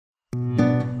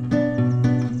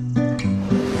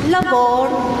love ball,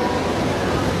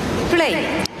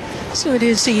 play. So it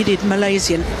is seeded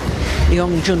Malaysian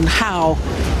Leong Jun Hao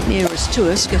nearest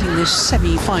to us, getting this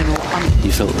semi-final.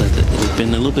 He felt that it had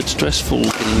been a little bit stressful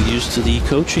getting used to the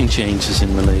coaching changes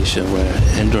in Malaysia, where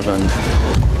Hendrovan,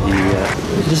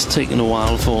 it has taken a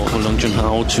while for Leong Jun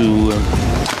Hao to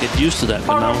get used to that,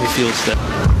 but now he feels that.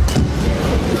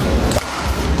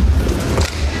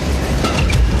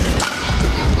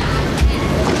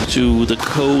 To the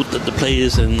code that the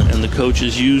players and the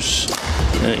coaches use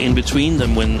in between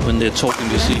them when they're talking,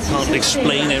 because you can't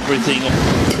explain everything.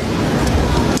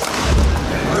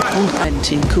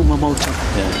 Movement in Kumamoto.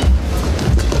 Yeah.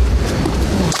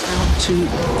 Out to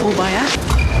Obaya.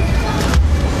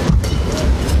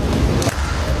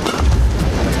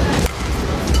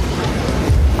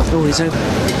 Oh, he's over.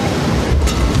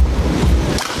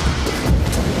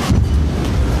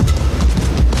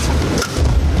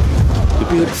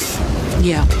 Beautiful.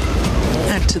 Yeah.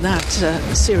 Add to that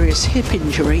serious hip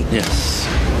injury. Yes.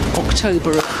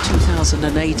 October of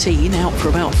 2018, out for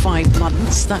about 5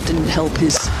 months. That didn't help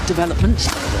his development.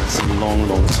 That's a long,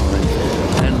 long time.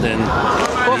 And then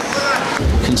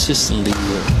consistently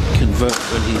convert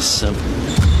when he's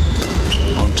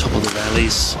on top of the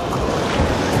valleys.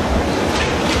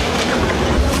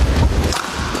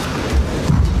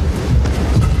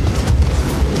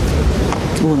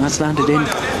 Oh, that's landed in.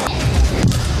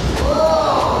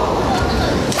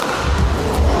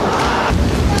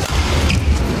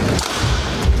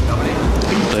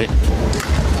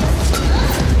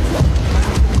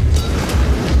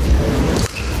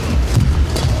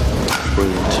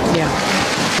 Brilliant. Yeah.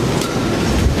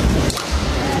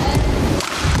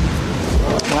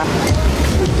 Wow.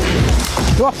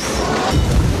 Whoa.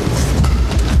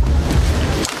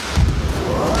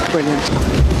 Brilliant.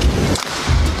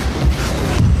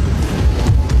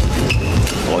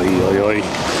 Oi, oi, oi.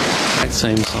 Exact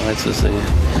same size as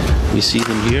we see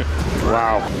them here.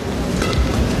 Wow.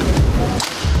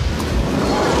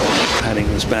 Patting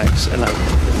his backs. And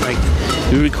like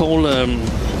you recall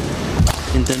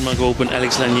in Denmark Open,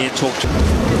 Alex Lanier talked.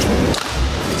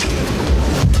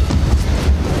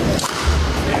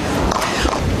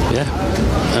 Yeah,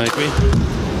 I agree.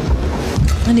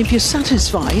 And if you're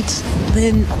satisfied,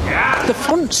 then the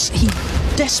fonts, he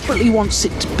desperately wants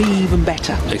it to be even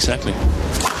better. Exactly.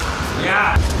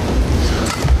 Yeah.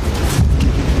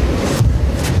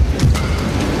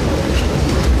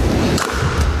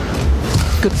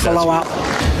 Good follow-up.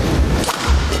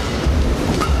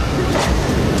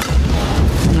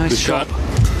 Nice Good shot.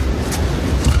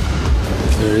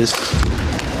 There it is.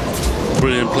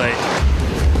 Brilliant play.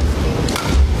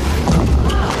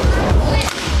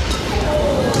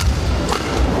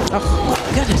 Oh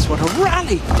my goodness, what a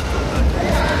rally!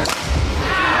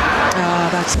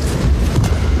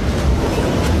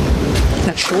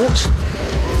 That's short.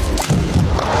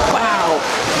 Wow,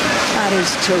 that is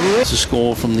terrific. It's a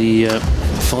score from the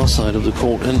far side of the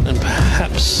court, and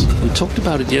perhaps, we talked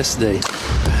about it yesterday,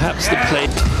 perhaps the play,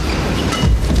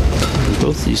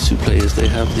 both these two players, they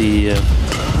have the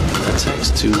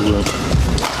attacks to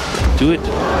do it.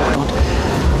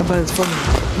 Both from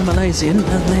Malaysian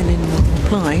and then in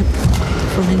reply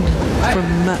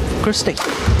from Christie.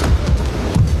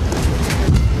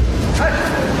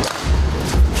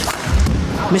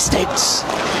 Mistakes.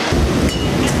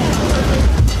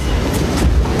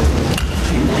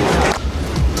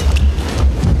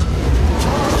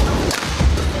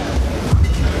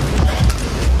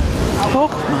 Oh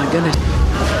my goodness.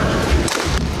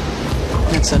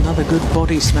 That's another good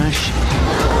body smash.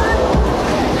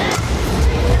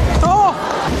 Oh!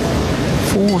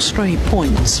 4 straight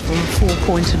points for a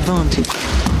 4-point advantage.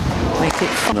 Make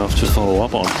it enough to follow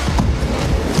up on.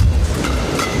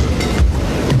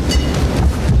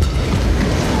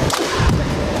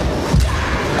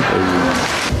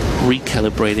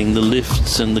 Recalibrating the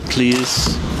lifts and the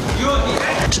clears.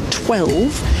 To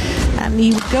 12, and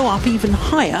he would go up even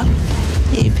higher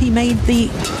if he made the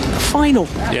final.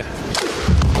 Yeah.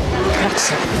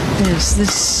 There's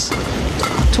this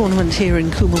tournament here in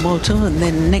Kumamoto, and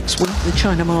then next week the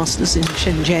China Masters in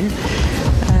Shenzhen.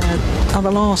 Are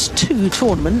the last 2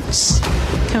 tournaments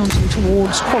counting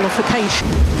towards qualification.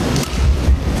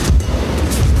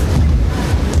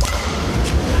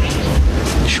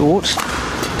 Short.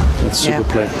 That's super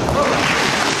play.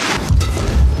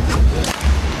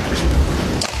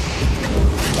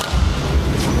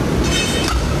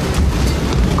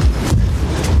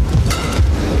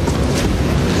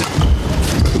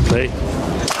 Good play.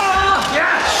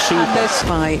 Super. This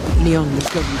by Leong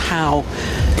Jun Hao.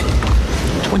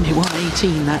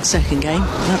 21-18 that second game.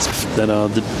 That's that are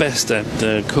the best at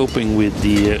coping with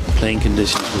the playing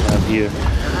conditions we have here.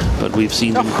 But we've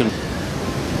seen them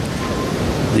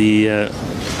the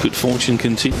good fortune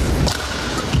continue.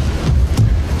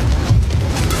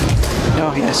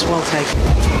 Oh yes, well taken.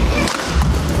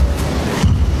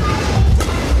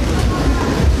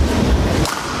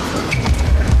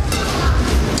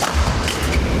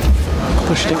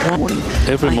 Pushed it one morning.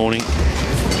 Every morning.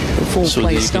 Before so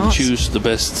play that you starts. can choose the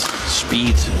best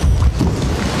speed.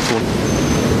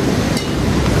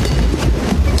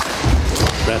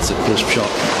 That's a crisp shot.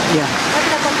 Yeah.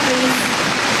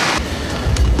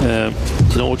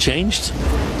 It all changed,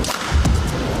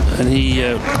 and he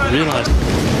realized.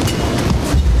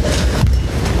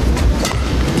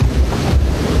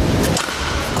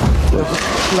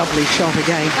 Lovely shot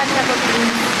again.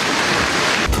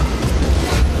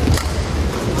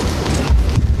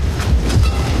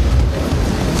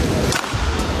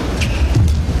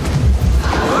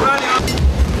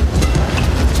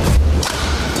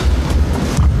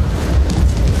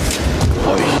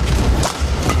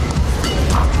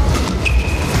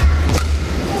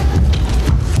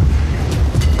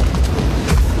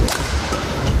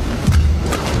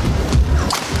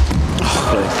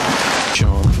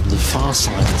 Far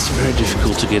side, it's very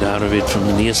difficult to get out of it from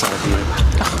the near side here.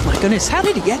 Oh my goodness, how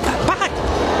did he get that back?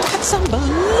 That's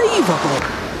unbelievable.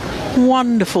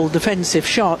 Wonderful defensive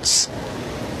shots.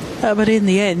 But in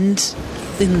the end,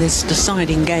 in this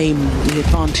deciding game, the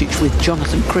advantage with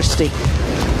Jonatan Christie,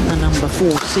 the number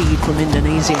 4 seed from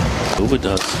Indonesia.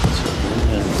 Overdoes.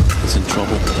 He's in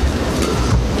trouble.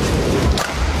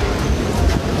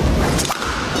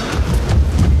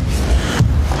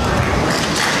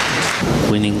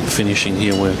 Winning, finishing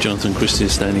here where Jonatan Christie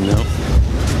is standing now.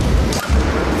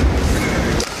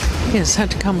 Yes, had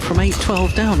to come from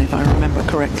 8-12 down, if I remember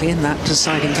correctly, in that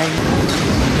deciding game.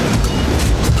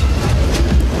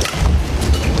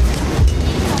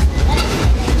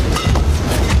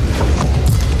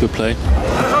 Good play.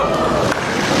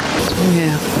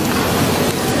 Yeah.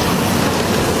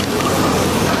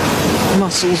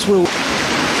 Muscles will...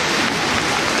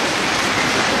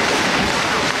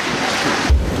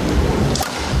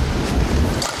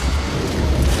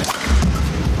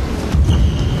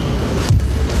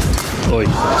 Oi,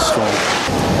 strong.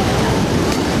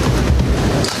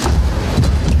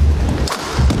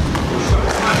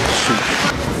 Shoot.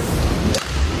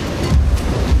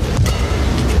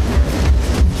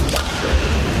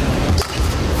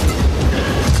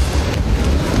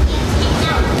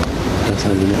 That's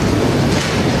how you know.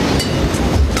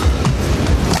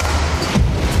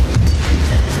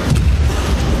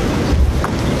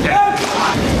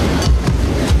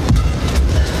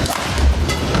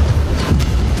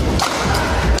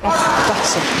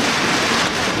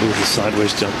 With a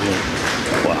sideways jump here.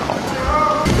 Wow.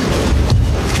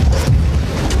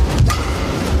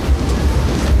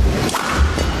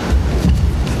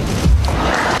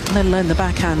 Let alone the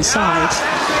backhand side.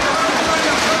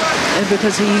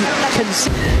 Because he can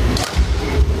see.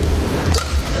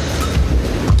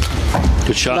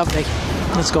 Good shot. Lovely.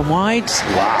 That's gone wide.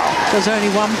 Wow. There's only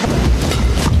one.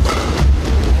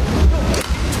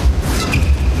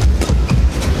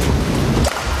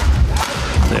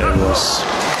 There it was.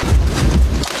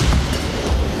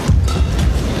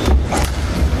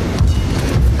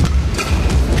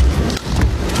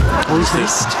 Oh, he's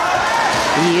missed.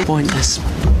 Pointless.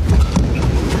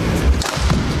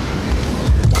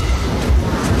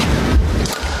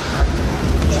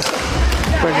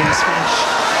 Brilliant smash.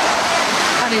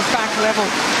 And he's back level.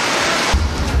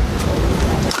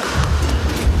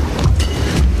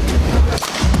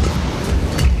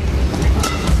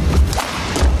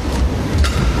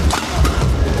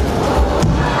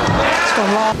 It's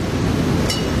gone long.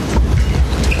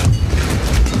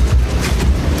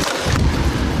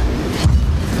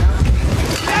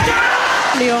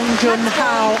 Leong Jun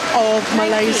Hao of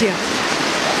Malaysia,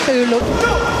 who looked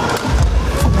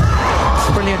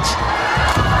brilliant.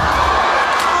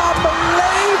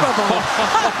 Unbelievable.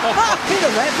 Bit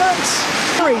of effort.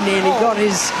 He nearly got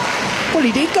his, well,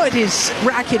 he did get his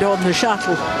racket on the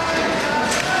shuttle.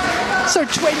 So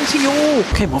 20 all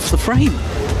came off the frame.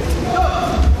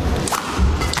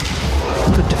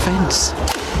 Good defence.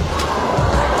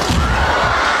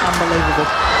 Unbelievable.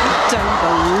 Don't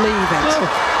believe it. Oh.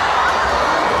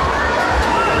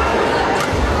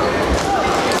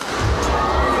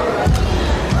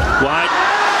 Wide.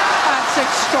 That's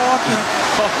extraordinary.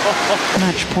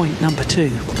 Match point number 2.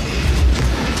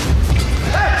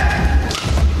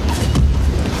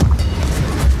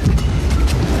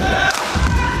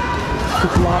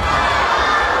 Good block.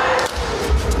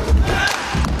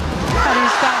 And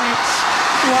he's done it.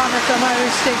 One of the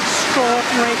most extraordinary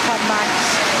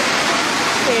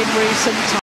in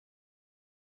recent